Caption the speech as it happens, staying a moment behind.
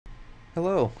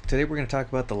Hello, today we're going to talk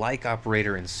about the like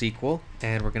operator in SQL,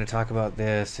 and we're going to talk about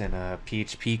this in a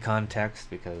PHP context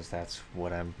because that's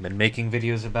what I've been making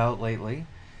videos about lately.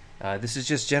 This is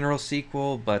just general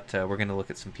SQL, but we're going to look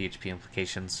at some PHP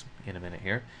implications in a minute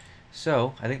here.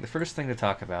 So I think the first thing to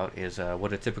talk about is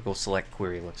what a typical select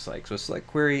query looks like. So a select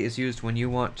query is used when you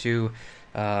want to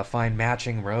find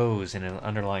matching rows in an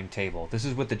underlying table. This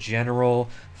is what the general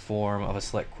form of a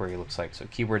select query looks like. So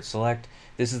keyword select,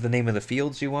 this is the name of the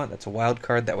fields you want. That's a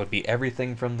wildcard. That would be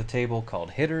everything from the table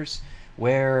called headers,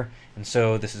 where, and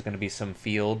so this is going to be some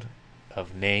field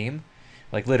of name.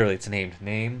 Like literally it's named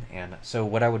name, and so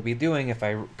what I would be doing if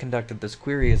I conducted this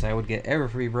query is I would get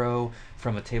every row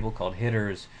from a table called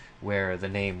headers where the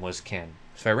name was Ken.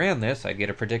 So if I ran this, I'd get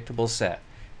a predictable set,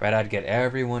 right? I'd get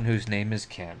everyone whose name is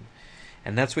Ken.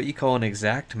 And that's what you call an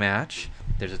exact match.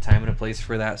 There's a time and a place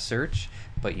for that search,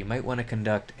 but you might want to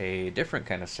conduct a different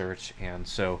kind of search, and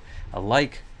so a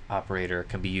like operator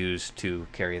can be used to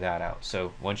carry that out.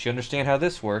 So once you understand how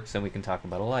this works, then we can talk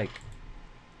about a like.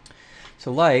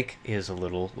 So like is a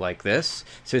little like this.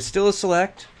 So it's still a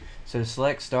select. So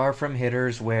select star from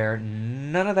headers where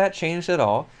none of that changed at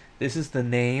all. This is the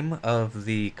name of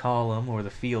the column or the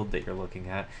field that you're looking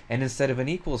at. And instead of an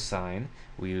equal sign,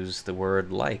 we use the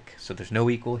word like. So there's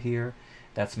no equal here.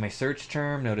 That's my search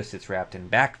term. Notice it's wrapped in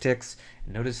backticks.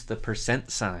 Notice the percent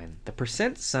sign. The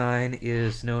percent sign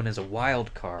is known as a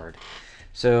wildcard.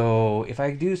 So if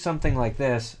I do something like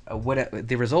this,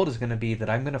 the result is going to be that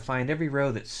I'm going to find every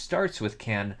row that starts with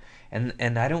Ken,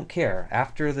 and I don't care.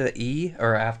 After the E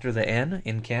or after the N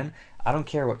in Ken, I don't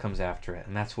care what comes after it,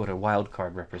 and that's what a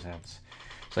wildcard represents.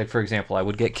 So like for example, I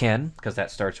would get Ken, because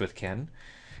that starts with Ken.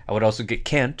 I would also get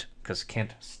Kent, because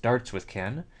Kent starts with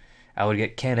Ken. I would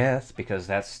get Kenneth, because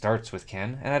that starts with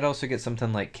Ken, and I'd also get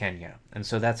something like Kenya. And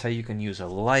so that's how you can use a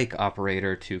like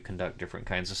operator to conduct different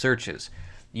kinds of searches.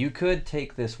 You could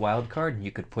take this wildcard and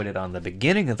you could put it on the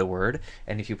beginning of the word,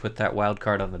 and if you put that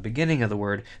wildcard on the beginning of the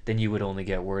word, then you would only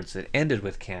get words that ended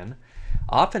with Ken.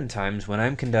 Oftentimes, when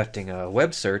I'm conducting a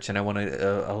web search and I want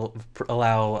to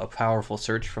allow a powerful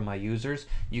search from my users,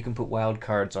 you can put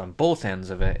wildcards on both ends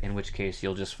of it, in which case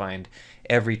you'll just find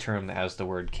every term that has the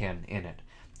word Ken in it.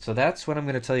 So that's what I'm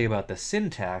going to tell you about the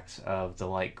syntax of the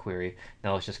like query.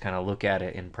 Now let's just kind of look at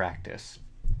it in practice.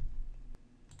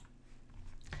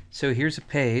 So here's a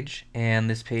page, and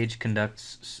this page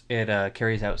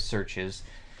carries out searches.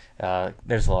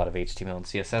 There's a lot of HTML and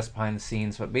CSS behind the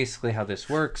scenes, but basically how this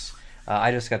works,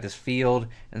 I just got this field,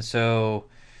 and so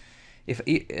if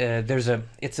there's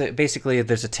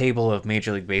a table of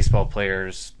Major League Baseball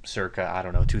players circa, I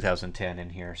don't know, 2010 in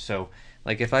here. So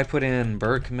like if I put in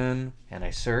Berkman and I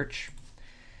search,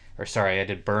 or sorry, I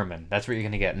did Berman. That's what you're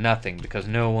going to get. Nothing, because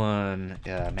no one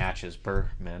matches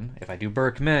Berkman. If I do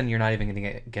Berkman, you're not even going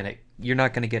to get it. You're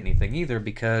not going to get anything either,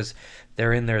 because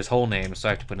they're in there as whole names. So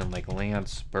I have to put in like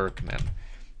Lance Berkman.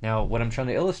 Now, what I'm trying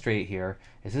to illustrate here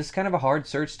is this is kind of a hard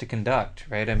search to conduct,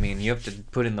 right? I mean, you have to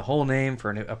put in the whole name for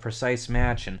a precise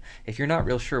match, and if you're not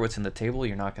real sure what's in the table,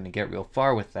 you're not going to get real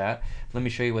far with that. Let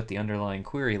me show you what the underlying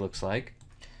query looks like.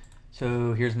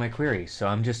 So here's my query. So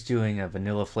I'm just doing a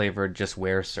vanilla flavored just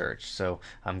where search. So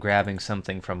I'm grabbing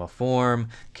something from a form,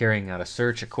 carrying out a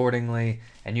search accordingly,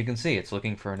 and you can see it's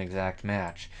looking for an exact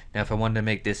match. Now if I wanted to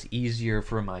make this easier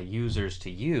for my users to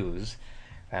use,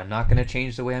 I'm not going to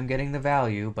change the way I'm getting the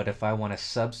value, but if I want to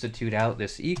substitute out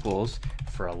this equals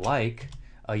for a like,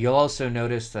 you'll also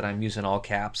notice that I'm using all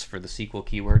caps for the SQL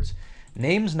keywords.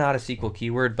 Name's not a SQL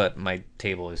keyword, but my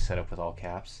table is set up with all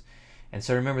caps. And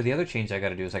so remember, the other change I got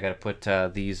to do is I got to put I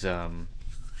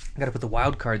got to put the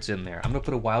wildcards in there. I'm going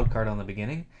to put a wildcard on the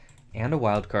beginning and a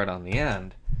wildcard on the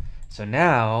end. So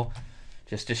now,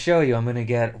 just to show you, I'm going to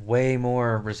get way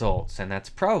more results, and that's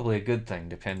probably a good thing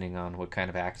depending on what kind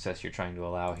of access you're trying to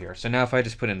allow here. So now if I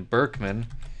just put in Berkman,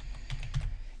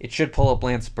 it should pull up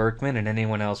Lance Berkman and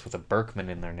anyone else with a Berkman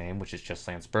in their name, which is just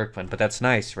Lance Berkman. But that's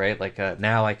nice, right? Like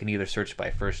now I can either search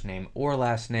by first name or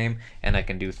last name, and I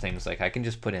can do things like I can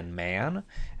just put in man,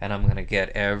 and I'm going to get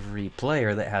every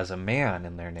player that has a man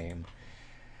in their name.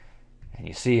 And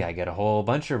you see, I get a whole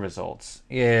bunch of results.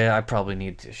 Yeah, I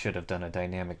probably should have done a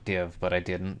dynamic div, but I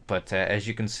didn't. But as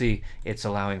you can see, it's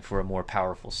allowing for a more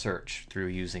powerful search through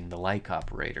using the like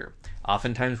operator.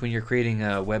 Oftentimes when you're creating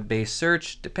a web-based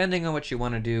search, depending on what you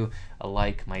want to do, a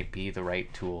like might be the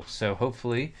right tool. So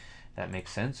hopefully that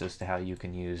makes sense as to how you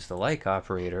can use the like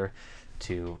operator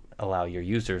to allow your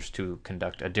users to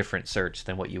conduct a different search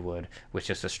than what you would with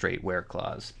just a straight where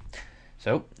clause.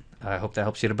 So I hope that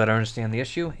helps you to better understand the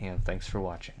issue, and thanks for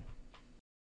watching.